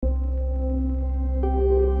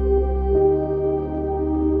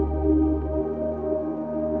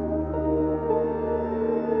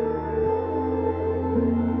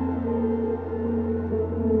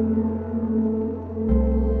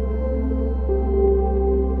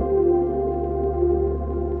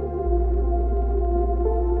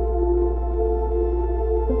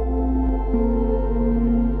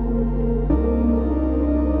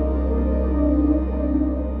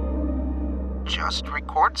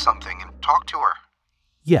record something and talk to her.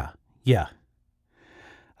 Yeah.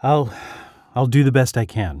 I'll do the best I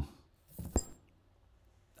can.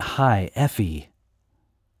 Hi, Effie.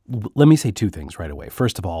 Let me say two things right away.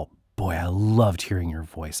 First of all, boy, I loved hearing your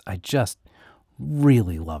voice. I just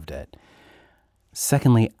really loved it.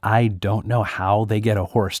 Secondly, I don't know how they get a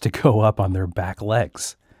horse to go up on their back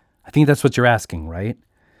legs. I think that's what you're asking, right?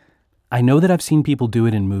 I know that I've seen people do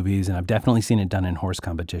it in movies, and I've definitely seen it done in horse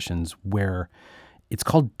competitions where it's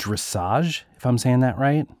called dressage, if I'm saying that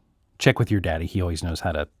right. Check with your daddy. He always knows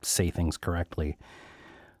how to say things correctly.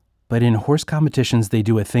 But in horse competitions, they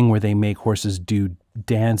do a thing where they make horses do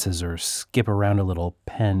dances or skip around a little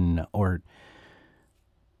pen or...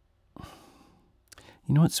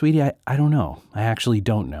 You know what, sweetie? I don't know. I actually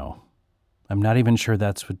don't know. I'm not even sure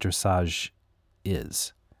that's what dressage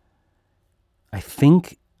is. I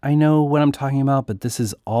think I know what I'm talking about, but this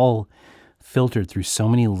is all filtered through so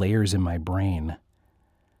many layers in my brain.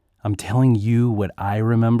 I'm telling you what I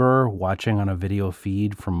remember watching on a video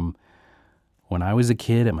feed from when I was a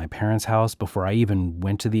kid at my parents' house before I even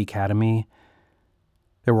went to the academy.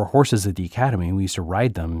 There were horses at the academy and we used to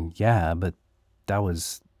ride them, yeah, but that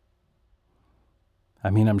was...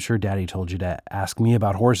 I'm sure Daddy told you to ask me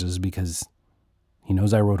about horses because he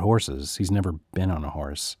knows I rode horses. He's never been on a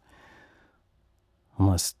horse.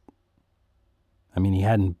 Unless, he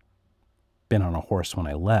hadn't been on a horse when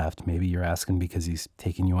I left. Maybe you're asking because he's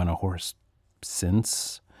taken you on a horse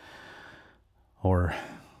since? Or,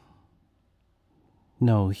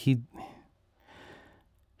 no, he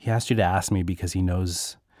asked you to ask me because he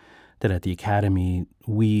knows that at the academy,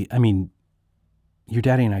 your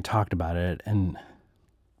daddy and I talked about it, and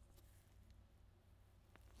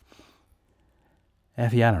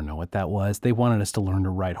Effie, I don't know what that was. They wanted us to learn to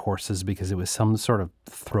ride horses because it was some sort of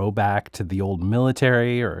throwback to the old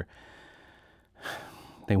military, or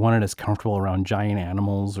they wanted us comfortable around giant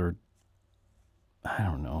animals, or I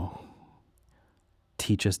don't know,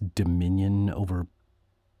 teach us dominion over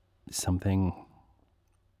something.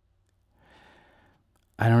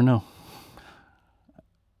 I don't know.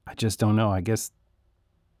 I just don't know. I guess...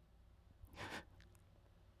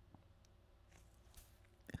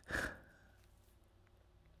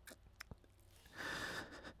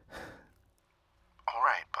 All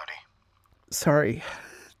right, buddy. Sorry.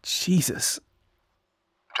 Jesus.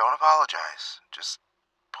 Don't apologize. Just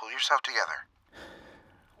pull yourself together.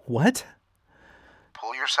 What?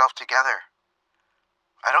 Pull yourself together.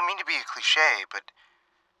 I don't mean to be a cliche, but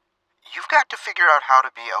you've got to figure out how to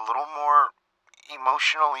be a little more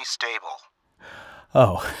emotionally stable.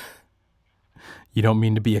 Oh. You don't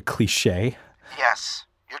mean to be a cliche? Yes.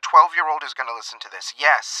 Your 12-year-old is going to listen to this.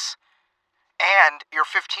 Yes. And your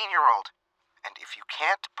 15-year-old. And if you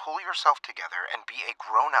can't pull yourself together and be a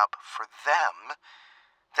grown-up for them,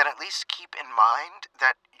 then at least keep in mind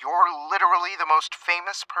that you're literally the most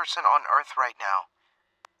famous person on Earth right now.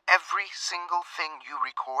 Every single thing you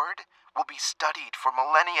record will be studied for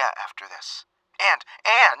millennia after this. And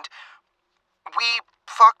we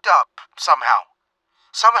fucked up somehow.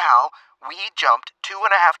 Somehow, we jumped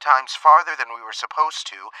 2.5 times farther than we were supposed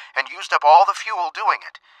to and used up all the fuel doing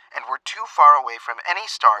it. And we're too far away from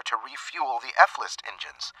any star to refuel the F-list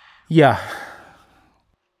engines. Yeah.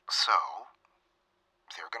 So,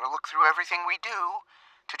 they're gonna look through everything we do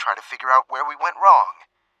to try to figure out where we went wrong.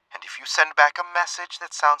 And if you send back a message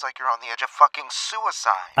that sounds like you're on the edge of fucking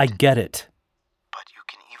suicide... I get it. But you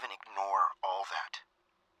can even ignore all that.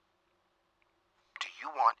 Do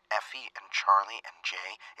you want Effie and Charlie and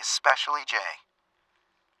Jay, especially Jay,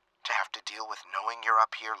 to have to deal with knowing you're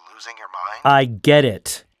up here losing your mind? I get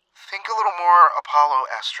it. Think a little more Apollo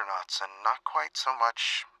astronauts and not quite so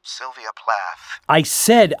much Sylvia Plath. I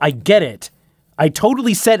said I get it. I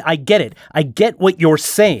totally said I get it. I get what you're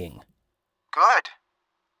saying. Good.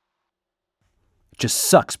 It just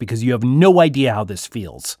sucks because you have no idea how this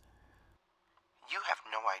feels. You have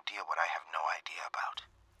no idea what I have no idea about.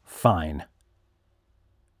 Fine.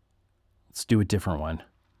 Let's do a different one.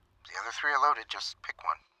 The other three are loaded, just pick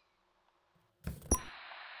one.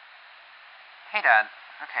 Hey, Dad.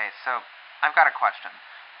 Okay, so I've got a question.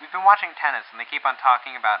 We've been watching tennis, and they keep on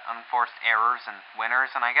talking about unforced errors and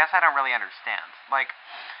winners, and I guess I don't really understand. Like,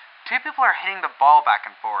 two people are hitting the ball back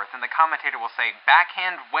and forth, and the commentator will say,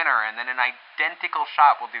 backhand winner, and then an identical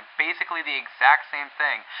shot will do basically the exact same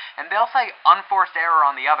thing, and they'll say unforced error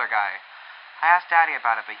on the other guy. I asked Daddy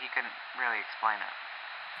about it, but he couldn't really explain it.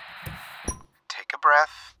 Take a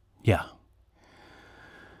breath. Yeah.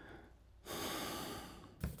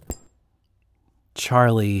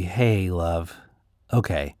 Charlie, hey, love.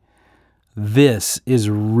 Okay. This is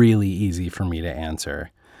really easy for me to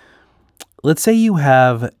answer. let's say you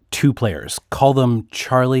have two players. Call them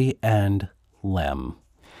Charlie and Lem.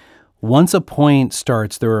 Once a point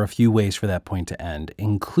starts, there are a few ways for that point to end,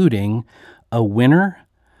 including a winner,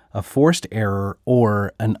 a forced error,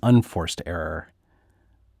 or an unforced error.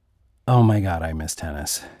 Oh my God, I miss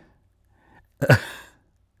tennis.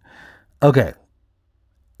 Okay,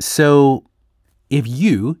 so if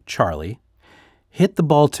you, Charlie, hit the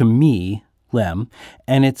ball to me, Lem,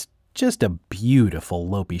 and it's just a beautiful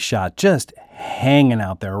lopey shot, just hanging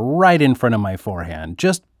out there right in front of my forehand,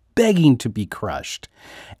 just begging to be crushed.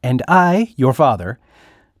 And I, your father,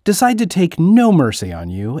 decide to take no mercy on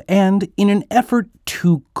you, and in an effort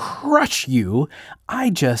to crush you, I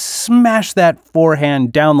just smash that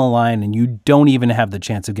forehand down the line and you don't even have the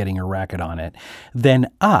chance of getting a racket on it. Then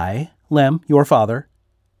I, Lem, your father,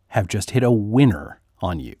 have just hit a winner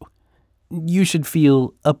on you. You should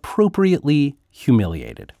feel appropriately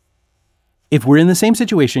humiliated. If we're in the same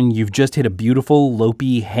situation, you've just hit a beautiful,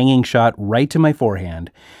 lopey, hanging shot right to my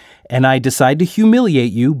forehand, and I decide to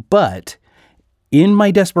humiliate you, but in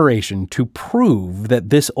my desperation to prove that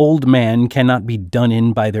this old man cannot be done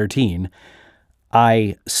in by their teen,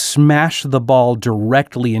 I smash the ball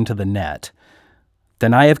directly into the net.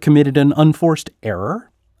 Then I have committed an unforced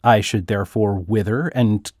error. I should therefore wither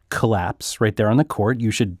and collapse right there on the court.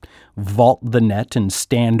 You should vault the net and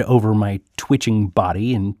stand over my twitching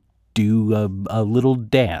body and do a little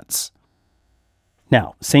dance.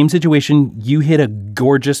 Now, same situation, you hit a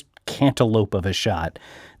gorgeous cantaloupe of a shot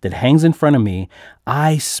that hangs in front of me.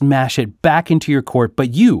 I smash it back into your court,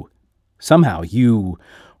 but you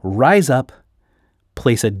rise up,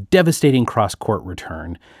 place a devastating cross-court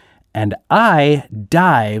return, and I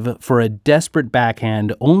dive for a desperate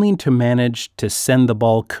backhand only to manage to send the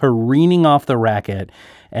ball careening off the racket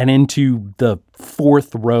and into the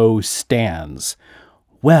fourth row stands.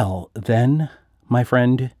 Well, then, my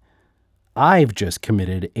friend, I've just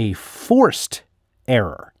committed a forced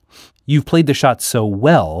error. You've played the shot so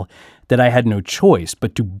well that I had no choice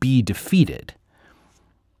but to be defeated.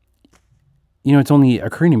 You know, it's only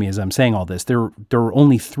occurring to me as I'm saying all this, there are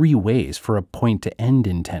only three ways for a point to end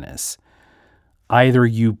in tennis. Either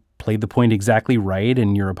you played the point exactly right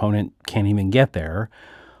and your opponent can't even get there,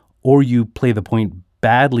 or you play the point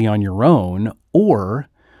badly on your own, or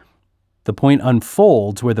the point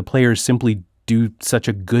unfolds where the players simply do such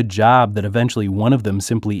a good job that eventually one of them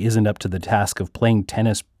simply isn't up to the task of playing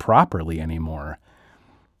tennis properly anymore.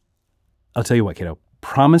 I'll tell you what, kiddo,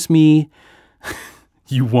 promise me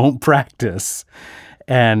you won't practice,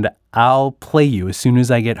 and I'll play you as soon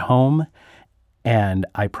as I get home, and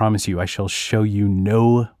I promise you I shall show you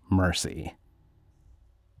no mercy.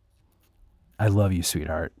 I love you,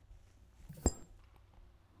 sweetheart.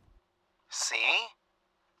 See?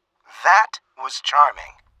 That was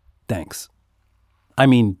charming. Thanks. I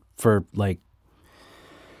mean, for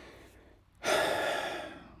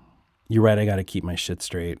you're right, I gotta keep my shit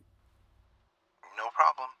straight. No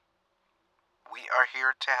problem. We are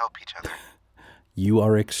here to help each other. You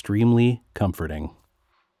are extremely comforting.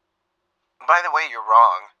 By the way, you're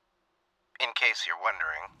wrong. In case you're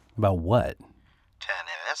wondering. About what?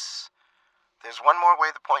 Tennis. There's one more way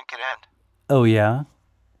the point could end. Oh, yeah?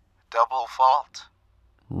 Double fault.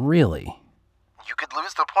 Really? You could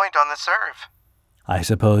lose the point on the serve. I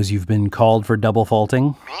suppose you've been called for double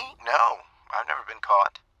faulting? Me? No. I've never been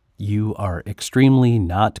caught. You are extremely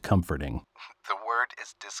not comforting. The word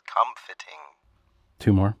is discomfiting.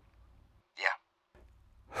 Two more? Yeah.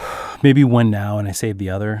 Maybe one now and I save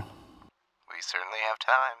the other. We certainly have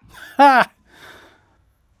time. Ha!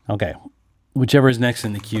 Okay. Whichever is next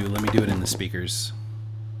in the queue, let me do it in the speakers.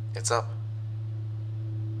 It's up.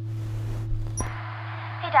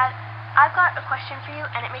 Hey, Dad. I've got a question for you,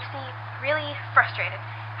 and it makes me really frustrated.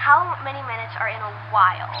 How many minutes are in a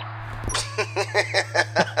while?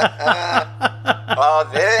 Oh,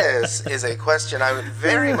 this is a question I would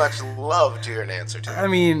very much love to hear an answer to. I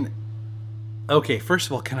mean, okay, first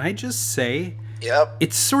of all, can I just say, Yep.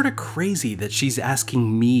 it's sort of crazy that she's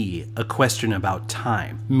asking me a question about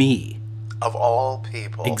time. Me. Of all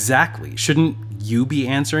people. Exactly. Shouldn't you be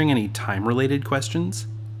answering any time-related questions?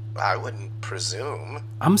 I wouldn't presume.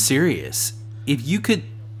 I'm serious. If you could...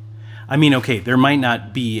 I mean, okay, there might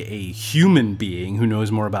not be a human being who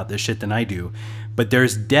knows more about this shit than I do, but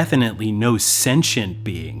there's definitely no sentient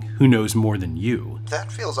being who knows more than you.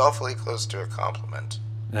 That feels awfully close to a compliment.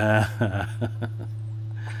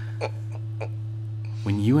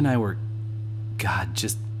 When you and I were, God,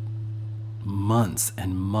 just months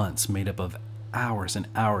and months made up of hours and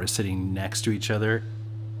hours sitting next to each other,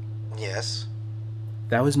 Yes.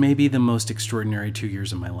 that was maybe the most extraordinary 2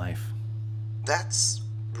 years of my life. That's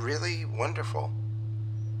really wonderful.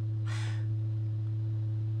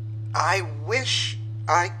 I wish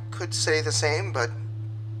I could say the same, but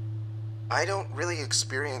I don't really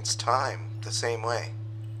experience time the same way.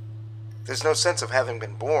 There's no sense of having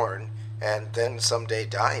been born and then someday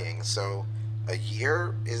dying, so a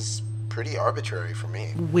year is pretty arbitrary for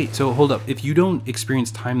me. Wait, so hold up. If you don't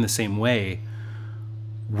experience time the same way,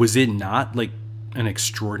 was it not like an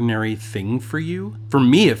extraordinary thing for you? For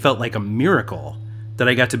me, it felt like a miracle that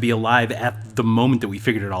I got to be alive at the moment that we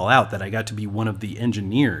figured it all out, that I got to be one of the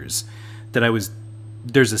engineers, that I was,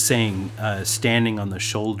 there's a saying, standing on the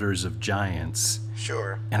shoulders of giants.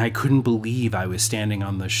 Sure. And I couldn't believe I was standing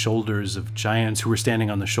on the shoulders of giants who were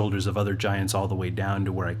standing on the shoulders of other giants all the way down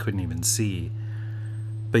to where I couldn't even see.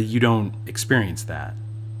 But you don't experience that.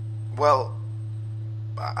 Well,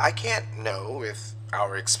 I can't know if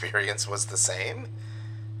our experience was the same.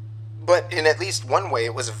 But in at least one way,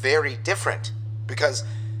 it was very different. Because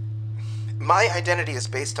my identity is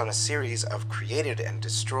based on a series of created and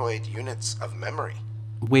destroyed units of memory.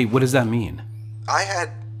 Wait, what does that mean?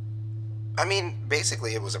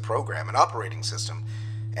 Basically it was a program, an operating system,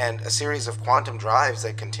 and a series of quantum drives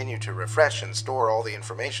that continue to refresh and store all the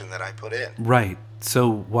information that I put in. Right,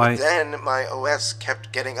 so why... But then my OS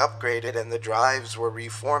kept getting upgraded and the drives were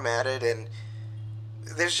reformatted, and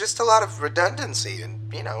there's just a lot of redundancy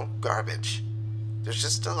and, garbage. There's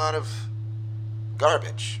just a lot of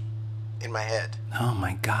garbage in my head. Oh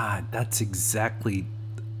my God, that's exactly...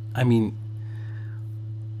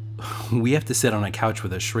 we have to sit on a couch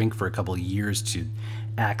with a shrink for a couple of years to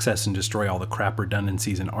access and destroy all the crap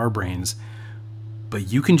redundancies in our brains,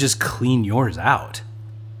 but you can just clean yours out.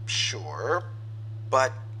 Sure,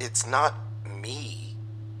 but it's not me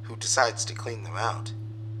who decides to clean them out.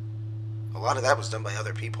 A lot of that was done by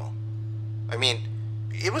other people.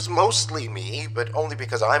 It was mostly me, but only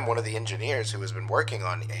because I'm one of the engineers who has been working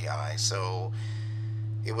on AI, so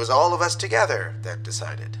it was all of us together that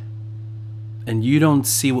decided. And you don't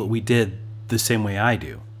see what we did the same way I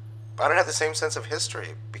do. I don't have the same sense of history,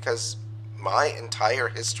 because my entire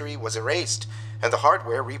history was erased and the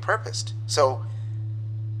hardware repurposed. So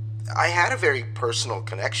I had a very personal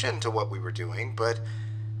connection to what we were doing, but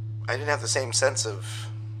I didn't have the same sense of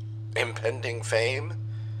impending fame.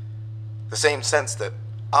 The same sense that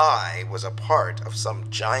I was a part of some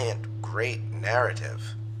giant, great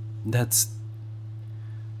narrative.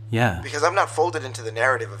 Yeah. Because I'm not folded into the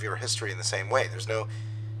narrative of your history in the same way.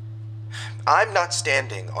 I'm not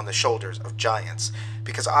standing on the shoulders of giants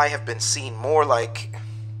because I have been seen more like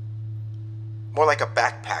a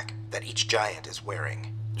backpack that each giant is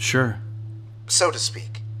wearing. Sure. So to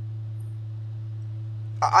speak.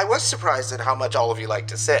 I was surprised at how much all of you like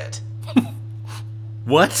to sit.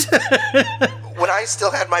 What? When I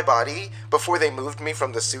still had my body, before they moved me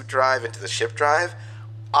from the suit drive into the ship drive,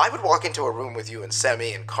 I would walk into a room with you and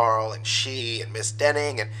Semi and Carl and She and Miss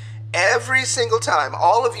Denning, and every single time,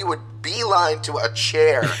 all of you would beeline to a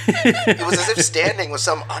chair. It was as if standing was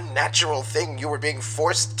some unnatural thing you were being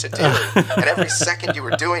forced to do, and every second you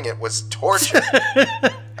were doing it was torture.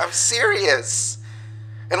 I'm serious.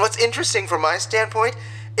 And what's interesting from my standpoint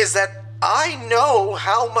is that I know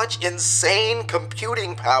how much insane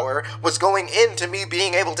computing power was going into me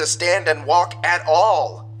being able to stand and walk at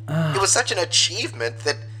all. It was such an achievement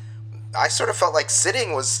that I sort of felt like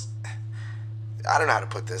sitting was... I don't know how to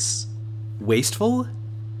put this. Wasteful?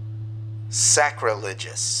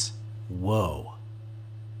 Sacrilegious. Whoa.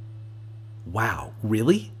 Wow,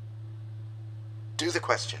 really? Do the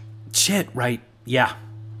question. Shit, right, yeah.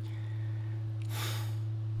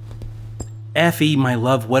 Effie, my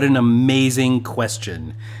love, what an amazing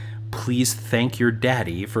question. Please thank your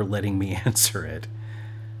daddy for letting me answer it.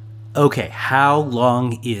 Okay, how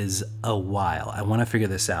long is a while? I want to figure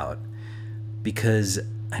this out because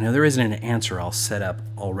I know there isn't an answer I'll set up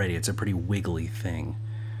already. It's a pretty wiggly thing.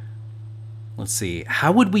 Let's see.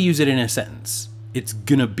 How would we use it in a sentence? It's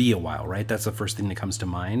gonna be a while, right? That's the first thing that comes to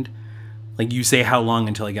mind. Like you say, how long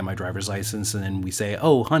until I get my driver's license? And then we say,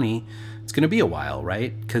 oh, honey, it's gonna be a while,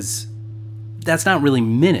 right? Because that's not really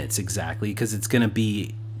minutes exactly, because it's gonna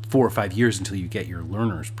be 4 or 5 years until you get your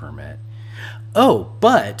learner's permit. Oh,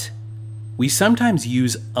 but we sometimes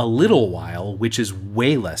use a little while, which is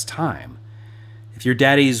way less time. If your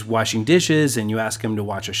daddy's washing dishes and you ask him to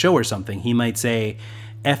watch a show or something, he might say,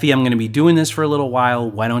 Effie, I'm going to be doing this for a little while.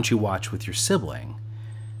 Why don't you watch with your sibling?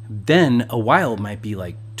 Then a while might be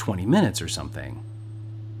like 20 minutes or something.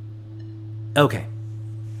 Okay,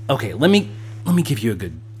 let me give you a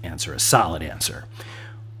good answer, a solid answer.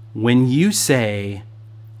 When you say,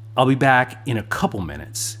 I'll be back in a couple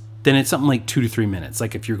minutes, then it's something like 2 to 3 minutes,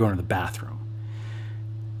 like if you're going to the bathroom.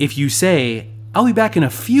 If you say, I'll be back in a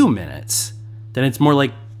few minutes, then it's more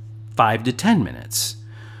like 5 to 10 minutes,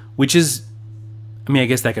 Which is, I mean, I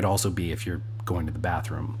guess that could also be if you're going to the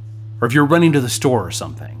bathroom or if you're running to the store or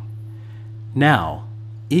something. Now,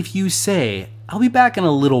 if you say, I'll be back in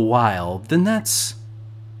a little while, then that's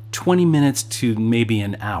 20 minutes to maybe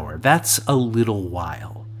an hour. That's a little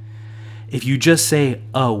while. If you just say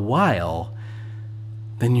a while,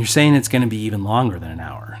 then you're saying it's going to be even longer than an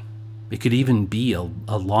hour. It could even be a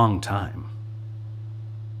long time.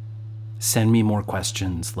 Send me more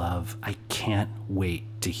questions, love. I can't wait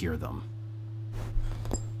to hear them.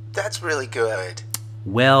 That's really good.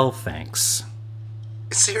 Well, thanks.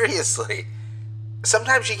 Seriously.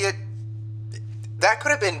 Sometimes you get... That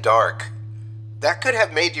could have been dark. That could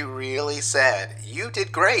have made you really sad. You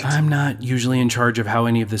did great. I'm not usually in charge of how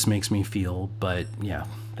any of this makes me feel, but yeah,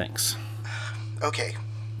 thanks. Okay.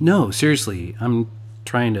 No, seriously, I'm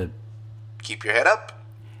trying to... Keep your head up.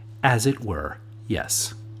 As it were,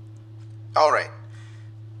 yes. All right.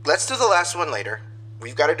 Let's do the last one later.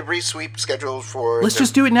 We've got a debris sweep scheduled for... Let's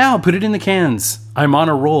just do it now. Put it in the cans. I'm on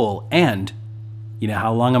a roll, and you know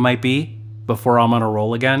how long it might be before I'm on a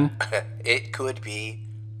roll again? It could be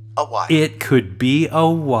a while. It could be a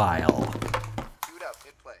while. Queued up.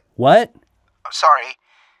 Hit play. What? Sorry.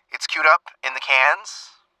 It's queued up in the cans.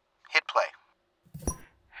 Hit play.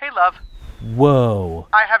 Hey, love. Whoa.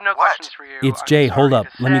 I have no What? questions for you. It's I'm Jay. sorry Hold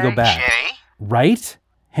up. to Let me go say. back. Jay? Right?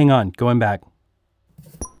 Hang on. Going back.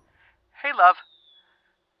 Hey, love.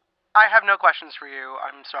 I have no questions for you.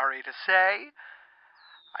 I'm sorry to say.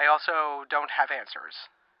 I also don't have answers.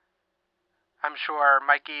 I'm sure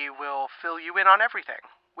Mikey will fill you in on everything,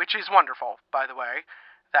 which is wonderful, by the way,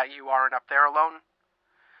 that you aren't up there alone.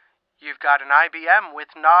 You've got an IBM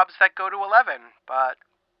with knobs that go to 11, but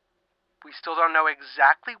we still don't know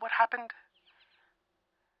exactly what happened.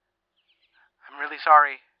 I'm really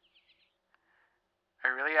sorry. I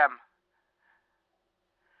really am.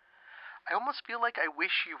 I almost feel like I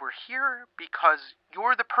wish you were here because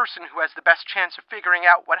you're the person who has the best chance of figuring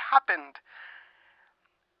out what happened.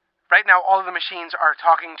 Right now, all of the machines are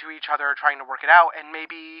talking to each other, trying to work it out, and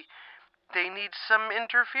maybe they need some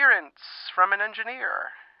interference from an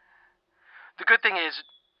engineer. The good thing is,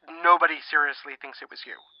 nobody seriously thinks it was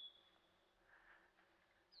you.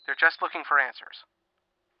 They're just looking for answers.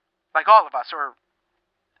 Like all of us, or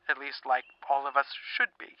at least like all of us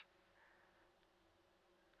should be.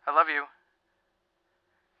 I love you.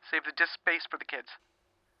 Save the disk space for the kids.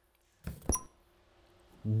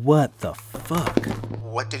 What the fuck?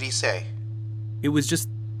 What did he say? It was just...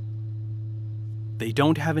 They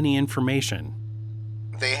don't have any information.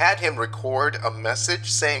 They had him record a message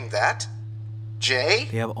saying that? Jay?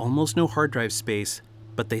 They have almost no hard drive space,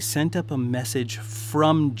 but they sent up a message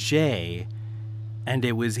from Jay, and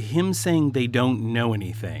it was him saying they don't know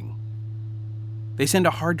anything. They send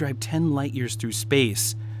a hard drive 10 light years through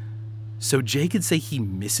space, so Jay could say he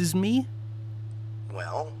misses me?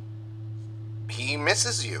 Well, he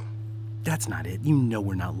misses you. That's not it. You know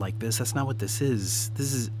we're not like this. That's not what this is.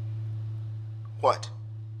 This is... What?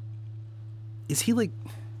 Is he like...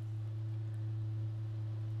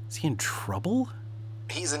 Is he in trouble?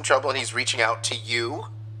 He's in trouble and he's reaching out to you?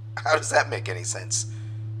 How does that make any sense?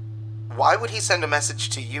 Why would he send a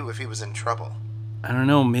message to you if he was in trouble? I don't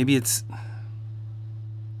know. Maybe it's...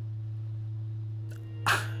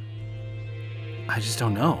 I just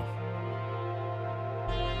don't know.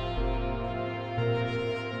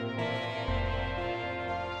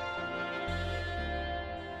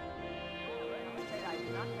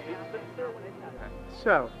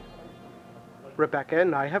 So, Rebecca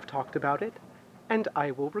and I have talked about it, and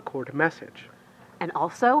I will record a message. And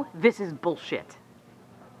also, this is bullshit.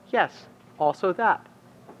 Yes, also that.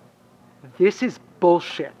 This is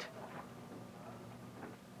bullshit.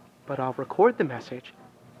 But I'll record the message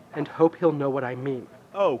and hope he'll know what I mean.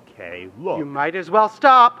 Okay, look. You might as well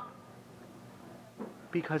stop!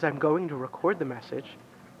 Because I'm going to record the message,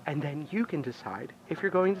 and then you can decide if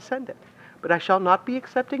you're going to send it. But I shall not be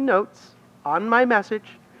accepting notes on my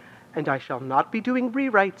message, and I shall not be doing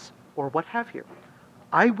rewrites or what have you.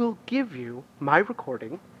 I will give you my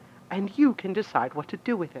recording, and you can decide what to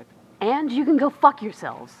do with it. And you can go fuck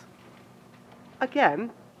yourselves.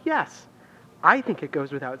 Again, yes. I think it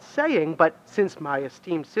goes without saying, but since my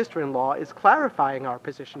esteemed sister-in-law is clarifying our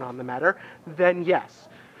position on the matter, then yes,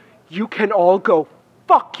 you can all go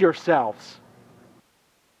fuck yourselves.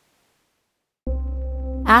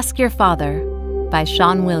 Ask Your Father by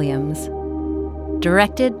Sean Williams.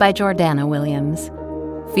 Directed by Jordana Williams.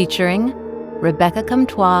 Featuring Rebecca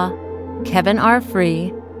Comtois, Kevin R.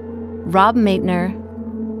 Free, Rob Maitner,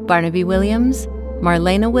 Barnaby Williams,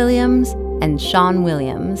 Marlena Williams, and Sean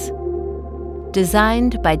Williams.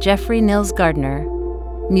 Designed by Jeffrey Nils Gardner.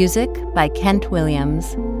 Music by Kent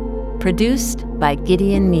Williams. Produced by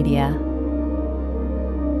Gideon Media.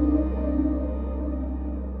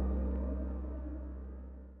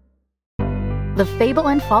 The Fable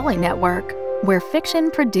and Folly Network, where fiction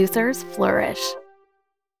producers flourish.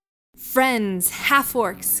 Friends,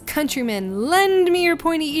 half-orcs, countrymen, lend me your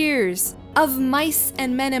pointy ears. Of Mice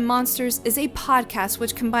and Men and Monsters is a podcast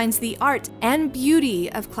which combines the art and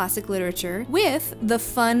beauty of classic literature with the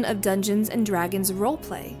fun of Dungeons & Dragons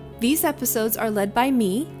roleplay. These episodes are led by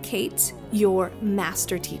me, Kate, your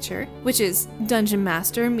master teacher, which is Dungeon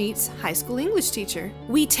Master meets high school English teacher.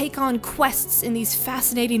 We take on quests in these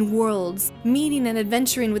fascinating worlds, meeting and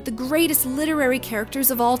adventuring with the greatest literary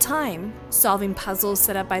characters of all time, solving puzzles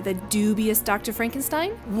set up by the dubious Dr.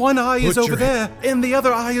 Frankenstein, One eye is over there, and the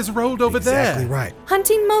other eye is rolled over there. Exactly right.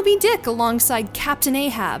 hunting Moby Dick alongside Captain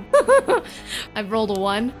Ahab. I've rolled a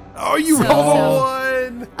 1. Oh, you rolled a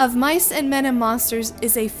 1! Of Mice and Men and Monsters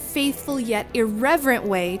is a faithful yet irreverent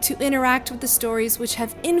way to interact with the stories which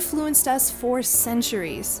have influenced us for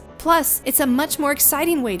centuries. Plus, it's a much more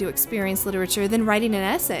exciting way to experience literature than writing an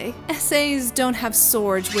essay. Essays don't have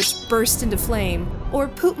swords which burst into flame, or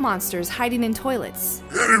poop monsters hiding in toilets.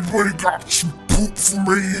 Anybody got some poop for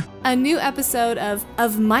me? A new episode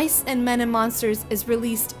of Mice and Men and Monsters is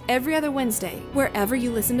released every other Wednesday, wherever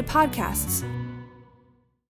you listen to podcasts.